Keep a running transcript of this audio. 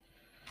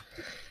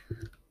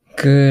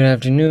Good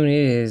afternoon. It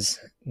is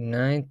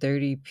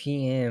 9:30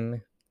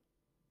 p.m.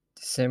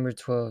 December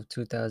 12th,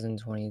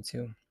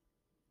 2022.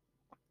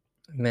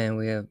 Man,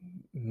 we have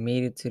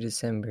made it to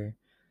December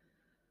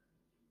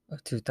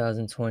of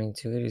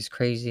 2022. It is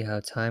crazy how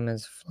time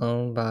has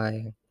flown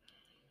by.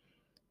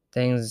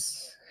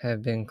 Things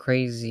have been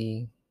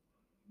crazy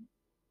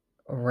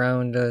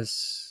around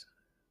us,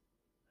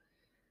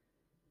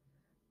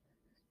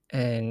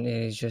 and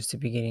it is just the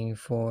beginning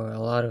for a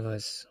lot of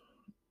us.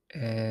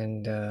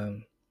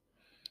 And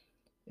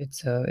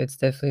it's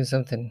definitely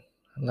something.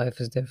 Life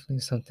is definitely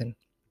something.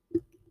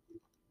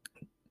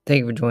 Thank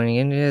you for joining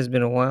in. It has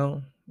been a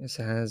while. This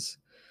has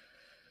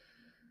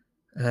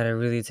I had to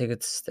really take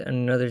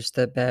another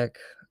step back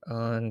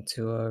on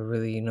to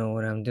really know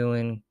what I'm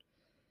doing.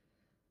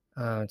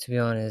 To be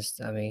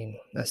honest, I mean,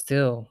 I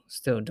still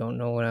don't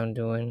know what I'm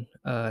doing.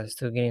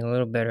 Still getting a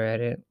little better at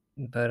it,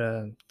 but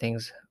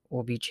things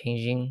will be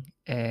changing,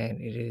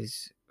 and it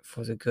is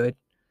for the good.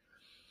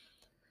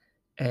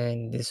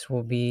 And this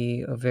will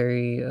be a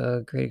very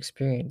great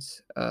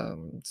experience.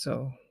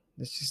 So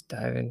let's just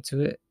dive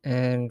into it.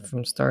 And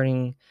from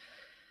starting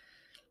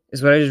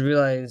is what I just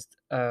realized.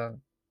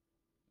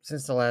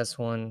 Since the last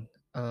one,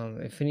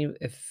 if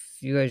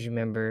you guys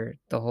remember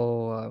the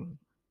whole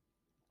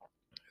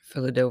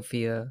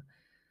Philadelphia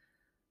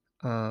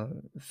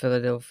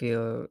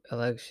Philadelphia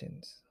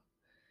elections,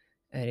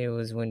 and it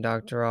was when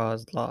Dr.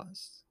 Oz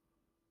lost.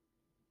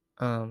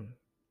 Um,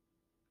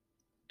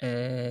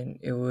 and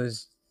it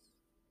was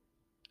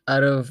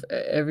out of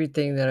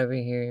everything that I've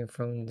been hearing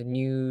from the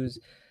news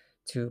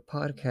to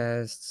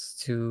podcasts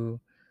to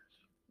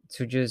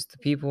just the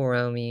people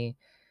around me,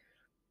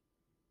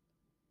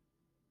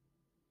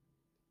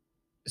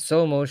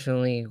 so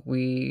emotionally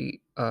we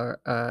are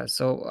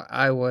so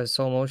I was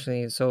so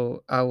emotionally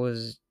so I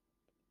was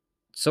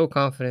so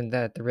confident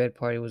that the Red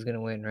Party was gonna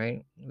win,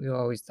 right? We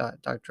always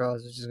thought Dr.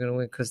 Oz was just gonna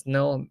win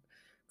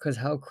because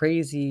how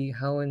crazy,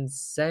 how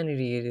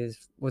insanity it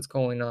is what's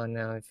going on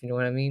now, if you know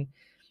what I mean?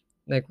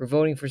 Like we're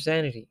voting for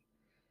sanity.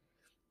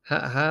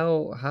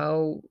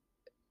 How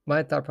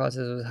my thought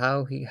process was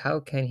how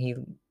can he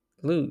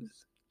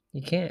lose?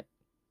 He can't.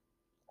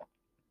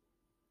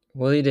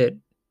 Well, he did.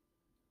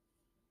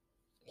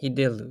 He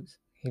did lose.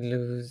 He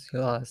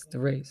lost the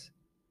race.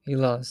 He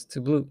lost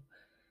to Blue.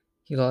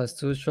 He lost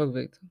to a stroke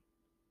victim.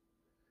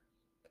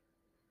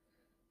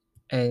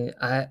 And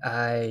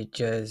I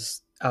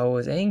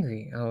was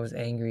angry. I was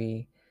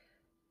angry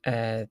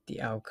at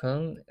the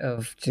outcome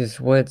of just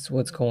what's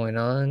going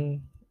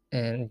on,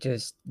 and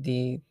just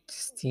the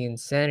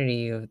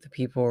insanity of the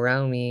people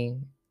around me,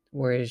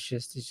 where it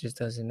just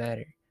doesn't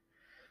matter.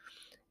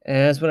 And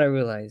that's when I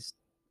realized.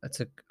 I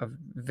took a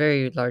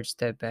very large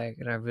step back,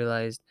 and I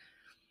realized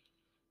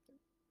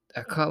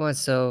I caught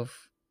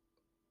myself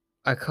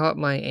I caught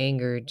my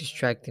anger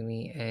distracting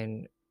me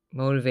and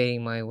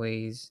motivating my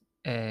ways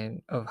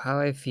and of how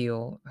I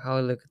feel, how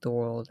I look at the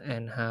world,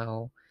 and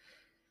how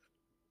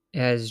it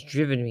has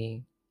driven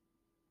me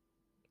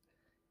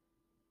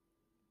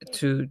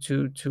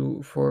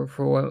for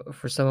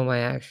some of my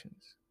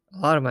actions, a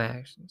lot of my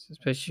actions,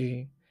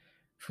 especially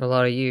for a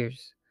lot of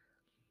years.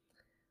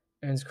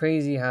 And it's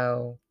crazy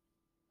how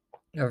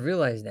I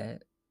realized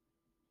that,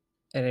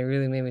 and it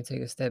really made me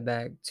take a step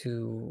back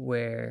to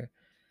where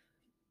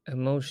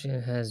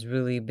emotion has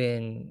really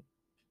been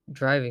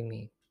driving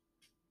me,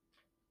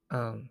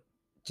 um,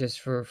 just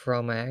for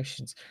all my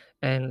actions.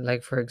 And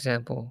like for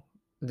example,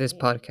 this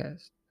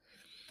podcast,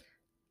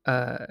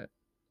 uh,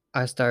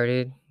 I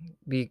started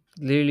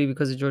literally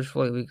because of George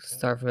Floyd. We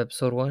start from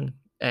episode one,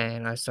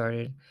 and I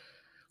started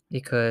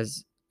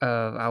because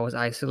I was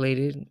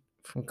isolated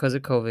from because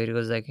of COVID. It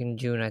was like in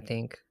June, I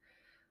think.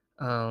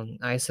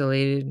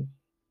 Isolated,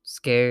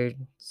 scared,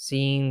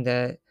 seeing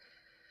that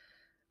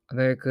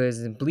America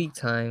is in bleak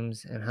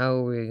times and how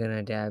we're gonna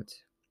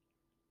adapt.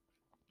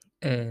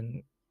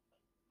 And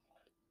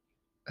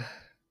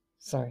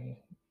sorry,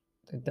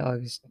 the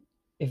dog is.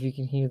 If you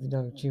can hear the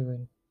dog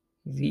chewing,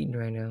 he's eating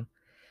right now.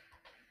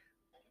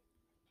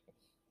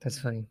 That's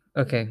funny.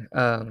 Okay.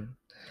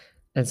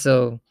 And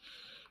so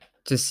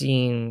just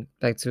seeing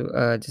back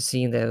to just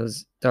seeing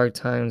those dark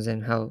times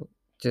and how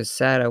just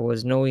sad I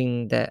was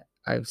knowing that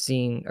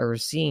seeing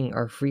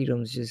our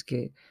freedoms just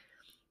get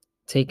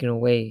taken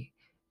away,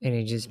 and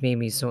it just made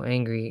me so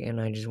angry, and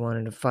I just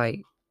wanted to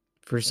fight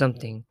for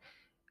something.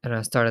 And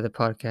I started the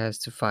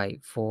podcast to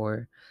fight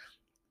for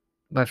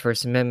my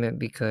First Amendment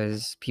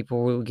because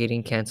people were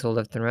getting canceled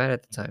left and right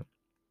at the time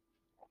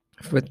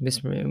with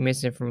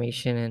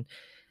misinformation,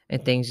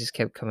 and things just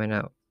kept coming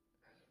out.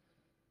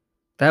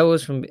 That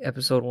was from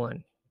episode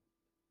one.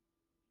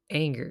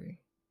 Anger,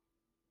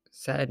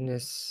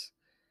 sadness,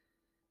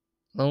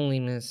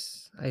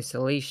 loneliness,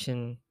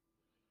 isolation,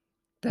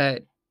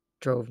 that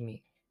drove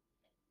me.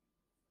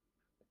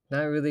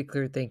 Not really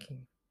clear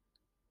thinking,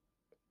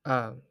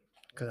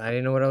 because I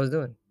didn't know what I was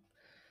doing.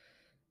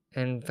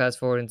 And fast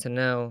forward into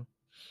now,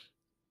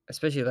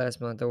 especially last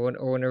month or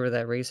whenever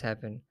that race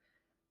happened,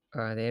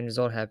 the end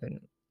result happened,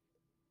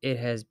 it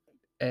has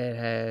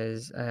I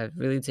have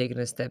really taken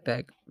a step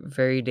back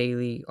very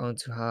daily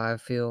onto how I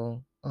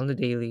feel on the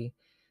daily,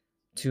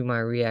 to my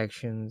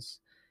reactions,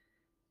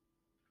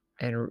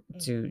 and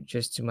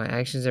to my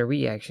actions and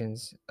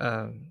reactions.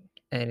 And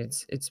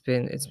it's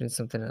been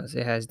something else.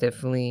 It has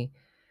definitely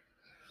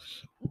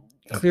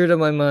cleared up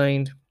my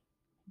mind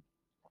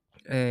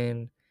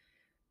and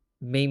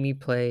made me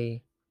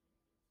play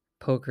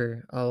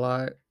poker a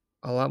lot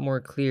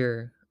more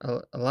clear,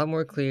 a lot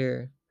more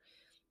clear.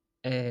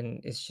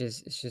 And it's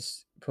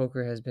just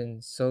poker has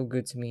been so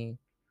good to me.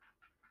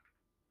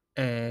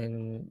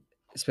 And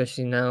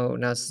especially now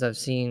since I've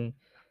seen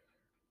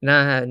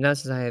now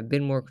since I have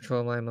been more control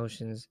of my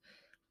emotions,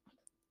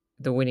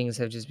 the winnings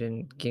have just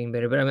been getting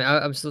better. But I mean,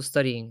 I'm still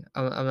studying.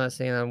 I'm not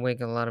saying I'm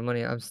making a lot of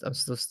money. I'm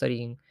still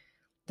studying.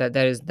 That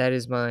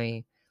is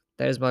my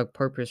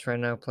purpose right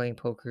now. Playing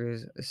poker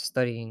is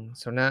studying.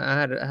 So now I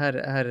had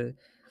to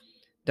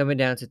dumb it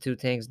down to two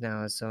things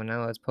now. So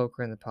now it's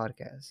poker and the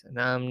podcast. And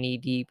now I'm knee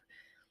deep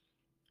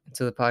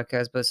into the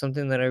podcast, but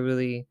something that I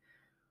really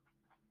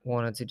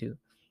wanted to do.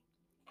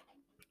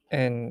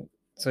 And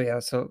so yeah,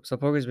 so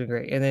poker's been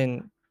great. And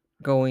then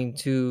going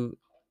to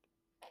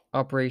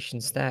Operation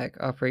Stack.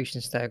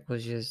 Operation Stack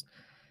was just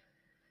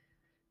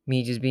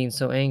me just being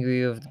so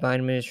angry of the Biden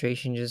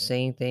administration just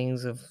saying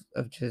things of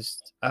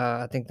just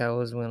I think that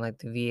was when like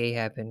the VA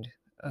happened.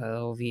 The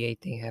whole VA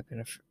thing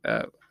happened.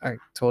 I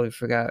totally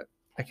forgot.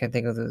 I can't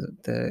think of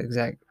the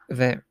exact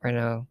event right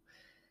now.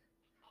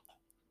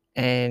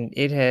 And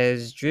it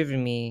has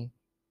driven me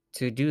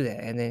to do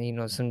that. And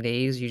then, some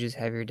days you just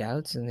have your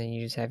doubts, and then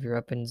you just have your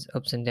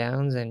ups and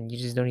downs, and you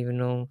just don't even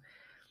know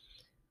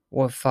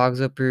what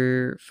fogs up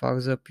your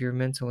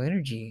mental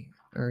energy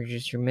or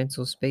just your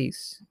mental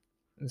space.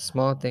 The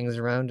small things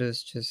around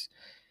us just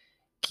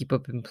keep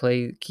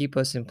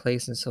us in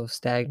place and so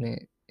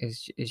stagnant.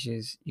 It's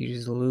just you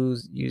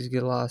just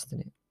get lost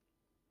in it.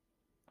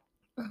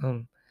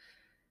 Um,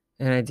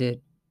 and I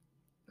did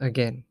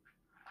again.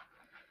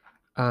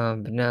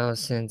 But now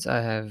since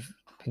I have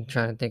been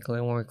trying to think a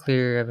little more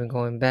clear, I've been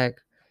going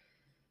back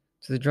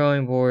to the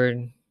drawing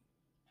board,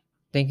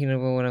 thinking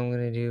about what I'm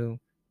gonna do,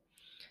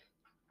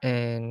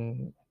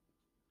 and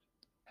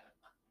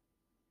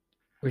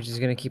we're just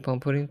gonna keep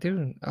on putting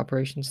through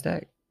Operation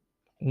Stack.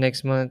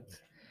 Next month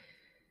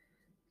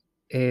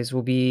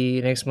will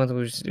be next month,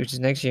 which is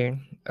next year.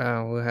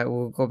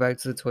 We'll go back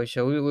to the toy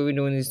show. We've been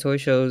doing these toy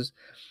shows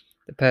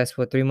the past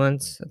 3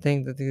 months. I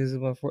think this is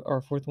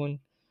our fourth one,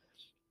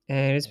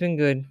 and it's been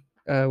good.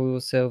 We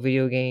will sell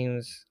video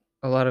games.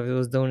 A lot of it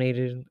was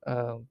donated,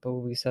 but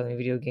we'll be selling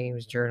video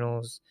games,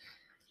 journals,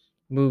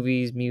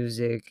 movies,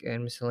 music,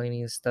 and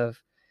miscellaneous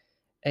stuff.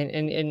 And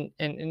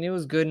it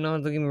was good. No,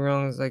 don't get me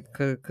wrong. It's like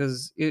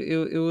because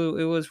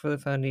it was for the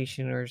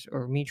foundation,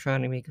 or me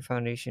trying to make a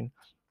foundation.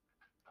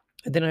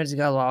 And then I just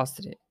got lost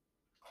in it.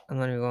 I'm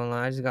not even gonna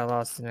lie. I just got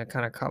lost and I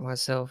kind of caught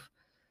myself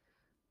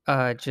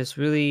just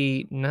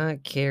really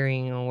not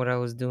caring on what I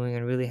was doing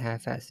and really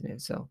half-assing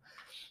it. So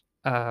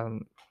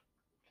um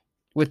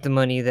with the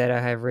money that I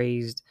have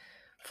raised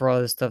for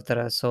all the stuff that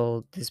I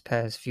sold this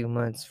past few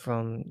months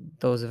from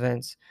those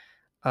events,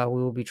 we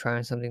will be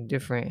trying something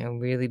different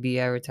and really be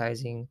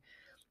advertising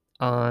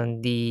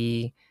on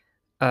the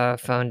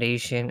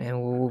foundation,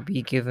 and we will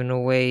be giving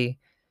away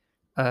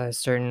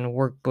certain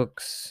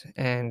workbooks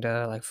and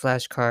like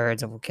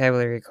flashcards and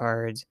vocabulary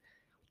cards.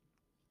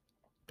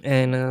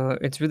 And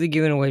it's really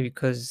given away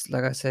because,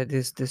 like I said,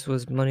 this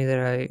was money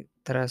that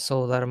I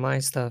sold out of my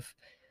stuff,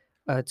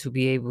 to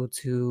be able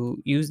to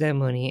use that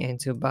money and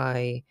to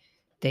buy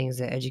things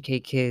that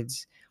educate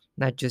kids,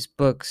 not just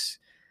books.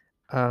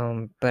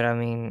 But I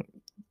mean,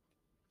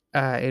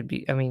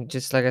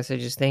 just like I said,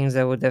 just things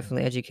that would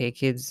definitely educate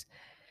kids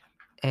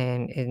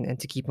and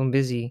to keep them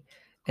busy.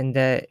 And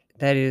that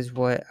is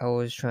what I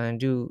was trying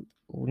to do.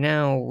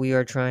 Now we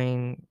are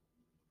trying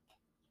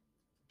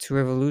to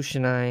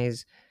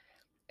revolutionize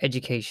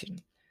education.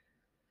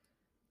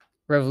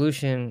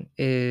 Revolution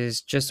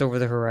is just over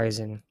the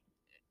horizon,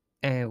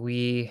 and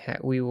we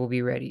will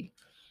be ready.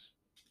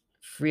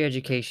 Free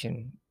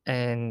education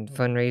and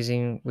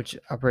fundraising, which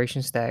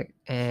Operation Stack,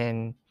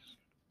 and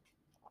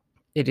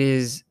it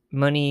is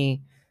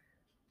money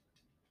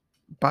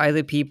by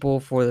the people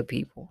for the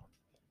people.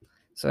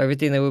 So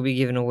everything that will be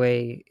given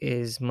away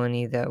is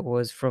money that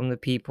was from the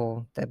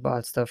people that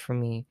bought stuff from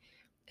me,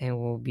 and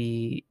will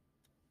be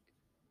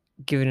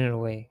giving it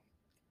away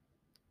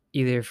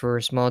either for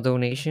a small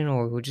donation,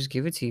 or we'll just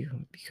give it to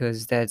you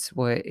because that's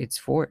what it's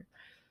for.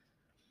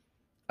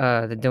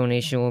 The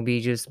donation will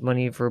be just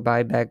money for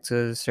buyback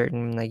to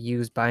certain like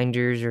used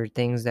binders or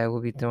things that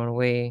will be thrown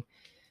away,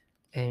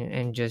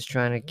 and just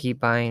trying to keep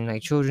buying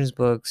like children's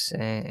books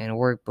and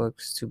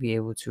workbooks to be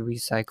able to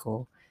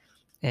recycle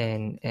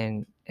and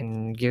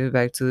give it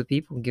back to the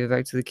people, give it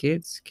back to the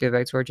kids, give it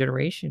back to our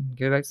generation,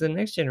 give it back to the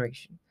next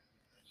generation.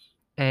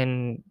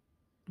 And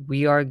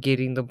we are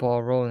getting the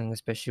ball rolling,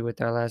 especially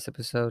with our last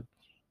episode.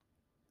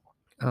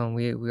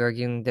 We are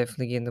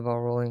definitely getting the ball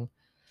rolling.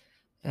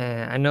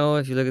 And I know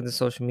if you look at the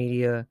social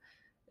media,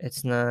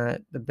 it's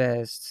not the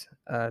best.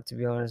 To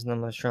be honest, not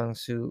my strong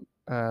suit.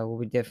 We'll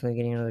be definitely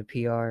getting another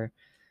PR,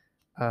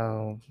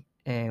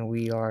 and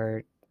we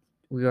are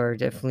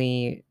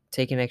definitely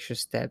taking extra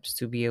steps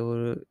to be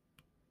able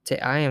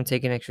to. I am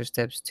taking extra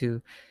steps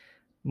to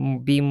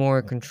be more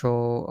in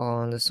control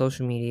on the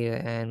social media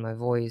and my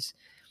voice,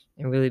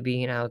 and really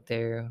being out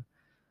there.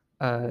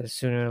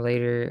 Sooner or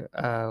later,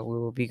 we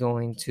will be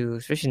going to,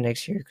 especially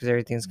next year, because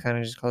everything's kind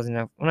of just closing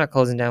down. Well, not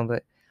closing down,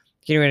 but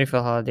getting ready for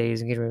the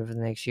holidays and getting ready for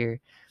the next year.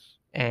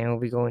 And we'll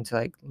be going to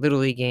like little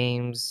league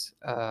games,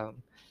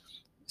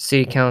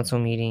 city council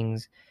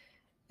meetings,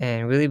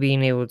 and really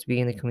being able to be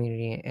in the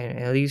community. And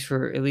at least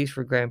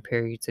for Grand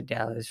Prairie to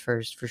Dallas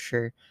first, for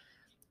sure,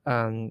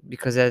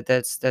 because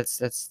that's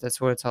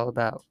what it's all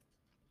about.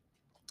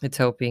 It's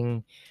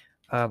helping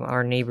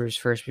our neighbors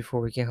first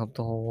before we can help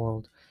the whole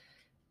world.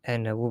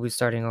 And we'll be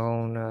starting our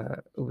own.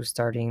 We're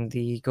starting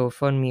the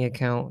GoFundMe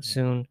account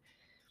soon,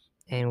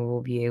 and we'll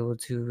be able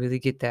to really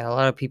get that. A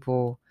lot of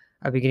people,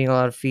 I've been getting a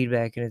lot of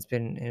feedback, and it's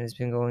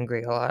been going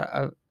great.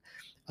 I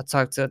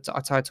talked to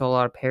a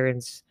lot of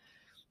parents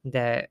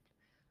that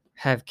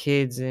have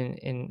kids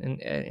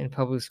in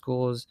public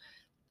schools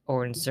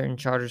or in certain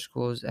charter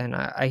schools, and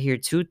I hear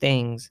two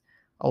things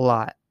a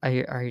lot. I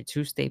hear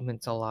two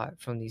statements a lot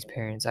from these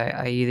parents.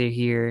 I either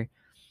hear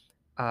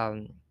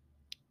um,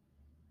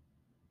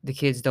 the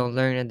kids don't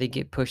learn and they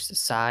get pushed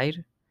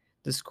aside.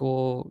 The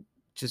school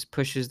just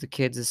pushes the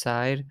kids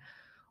aside,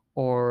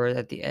 or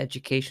that the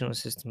educational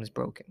system is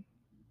broken.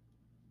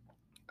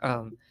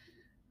 Um,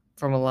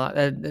 from a lot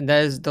that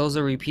is those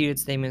are repeated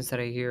statements that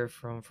I hear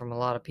from a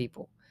lot of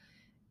people,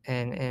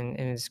 and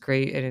it's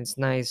great and it's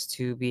nice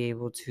to be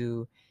able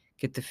to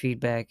get the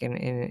feedback, and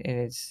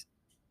it's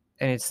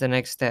the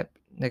next step.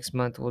 Next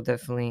month we'll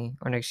definitely,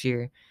 or next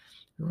year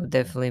we will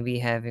definitely be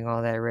having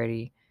all that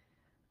ready,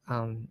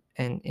 and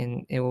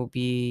it will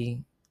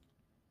be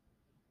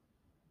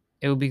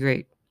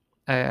great.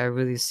 I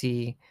really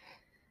see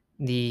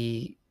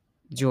the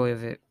joy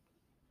of it,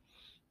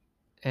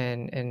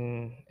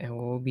 and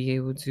we'll be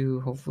able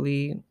to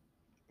hopefully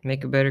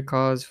make a better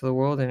cause for the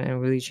world,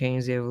 and really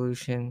change the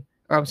evolution.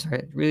 Or I'm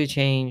sorry, really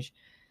change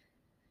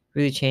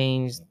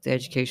the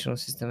educational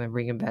system and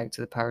bring it back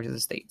to the powers of the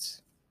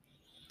states.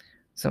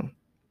 So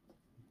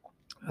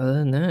other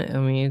than that, I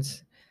mean,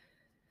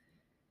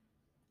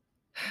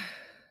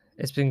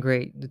 it's been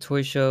great. The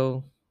toy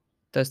show,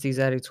 Dusty's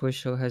Attic Toy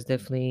Show, has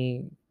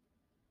definitely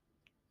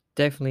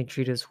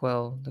treated us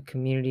well. The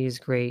community is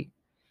great.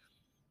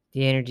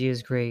 The energy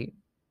is great.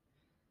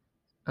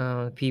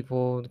 The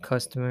people, the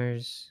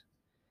customers,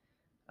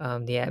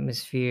 the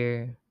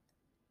atmosphere.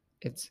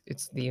 It's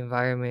the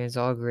environment is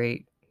all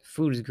great.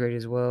 Food is great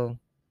as well,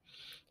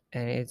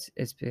 and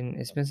it's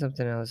been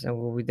something else. And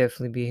we'll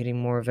definitely be hitting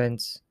more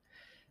events,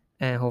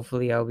 and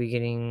hopefully I'll be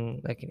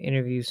getting like an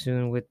interview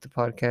soon with the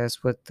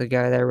podcast with the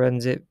guy that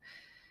runs it,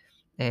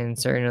 and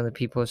certain other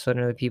people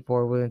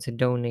are willing to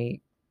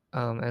donate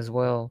as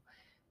well.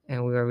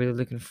 And we are really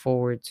looking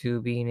forward to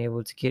being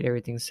able to get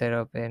everything set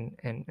up and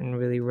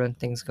really run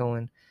things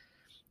going.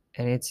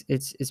 And it's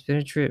been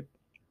a trip.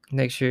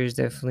 Next year is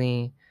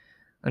definitely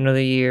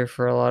another year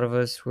for a lot of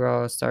us. We're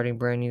all starting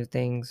brand new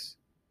things,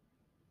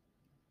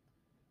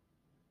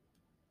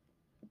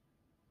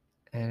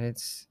 and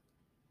it's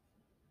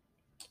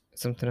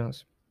something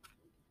else.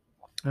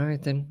 All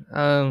right then.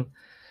 I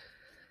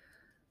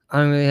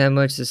don't really have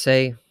much to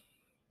say.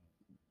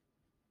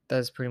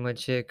 That's pretty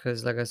much it.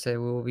 Cause like I said,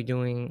 we will be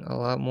doing a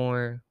lot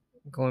more,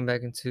 going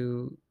back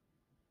into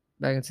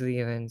the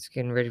events,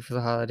 getting ready for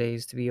the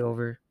holidays to be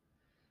over.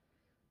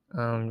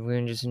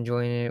 We're just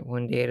enjoying it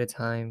one day at a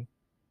time,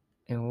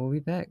 and we'll be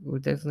back. We'll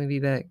definitely be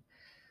back.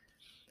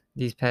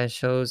 These past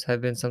shows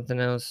have been something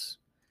else,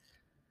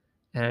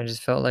 and I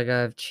just felt like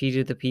I've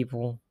cheated the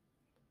people,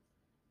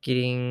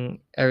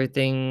 getting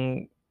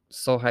everything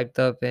so hyped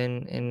up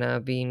and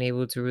not being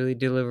able to really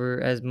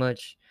deliver as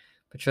much.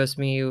 But trust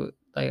me,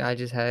 like I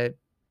just had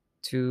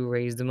to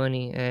raise the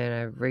money, and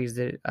I raised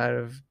it out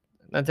of,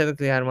 not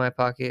technically out of my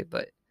pocket,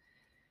 but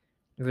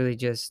really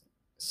just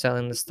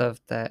selling the stuff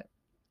that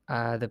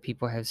the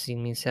people have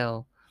seen me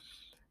sell.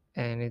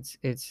 And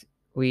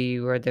we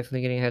were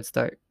definitely getting a head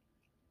start,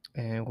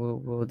 and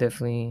we'll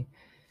definitely,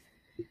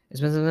 it's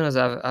been something else.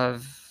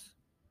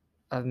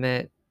 I've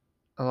met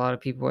a lot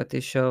of people at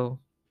this show,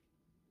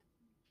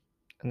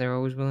 and they're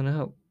always willing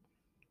to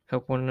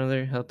help one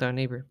another, help our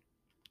neighbor.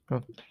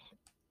 Cool.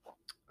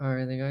 All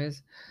right, then,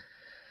 guys.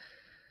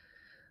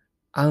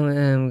 I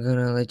am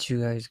gonna let you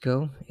guys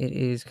go. It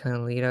is kind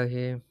of late out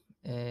here,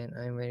 and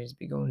I'm ready to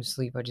be going to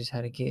sleep. I just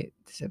had to get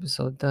this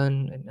episode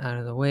done and out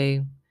of the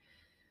way.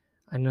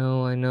 I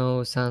know.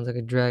 It sounds like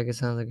a drag. It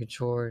sounds like a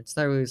chore. It's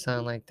not really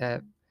sound like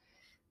that.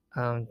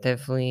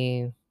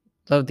 Definitely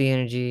love the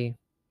energy,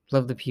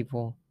 love the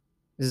people.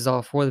 This is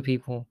all for the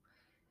people,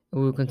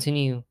 and we will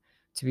continue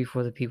to be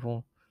for the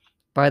people,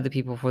 by the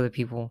people, for the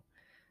people.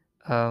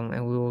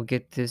 And we will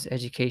get this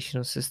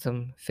educational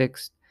system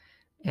fixed,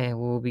 and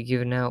we will be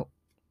giving out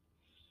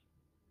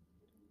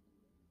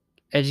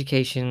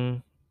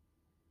education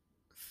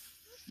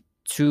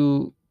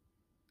to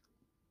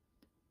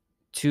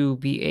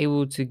be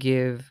able to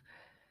give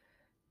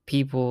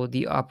people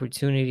the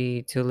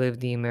opportunity to live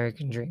the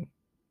American dream.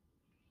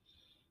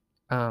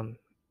 Um,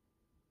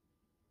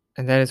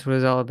 and that is what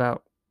it's all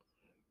about.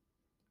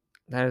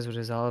 That is what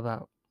it's all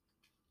about.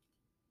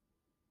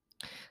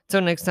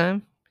 Until next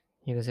time,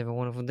 you guys have a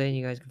wonderful day.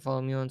 You guys can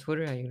follow me on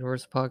Twitter at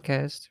Universal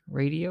Podcast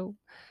Radio.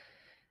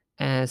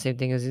 And same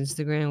thing as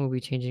Instagram. We'll be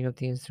changing up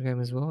the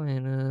Instagram as well.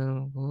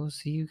 And we'll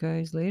see you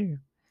guys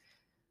later.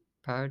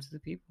 Power to the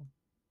people.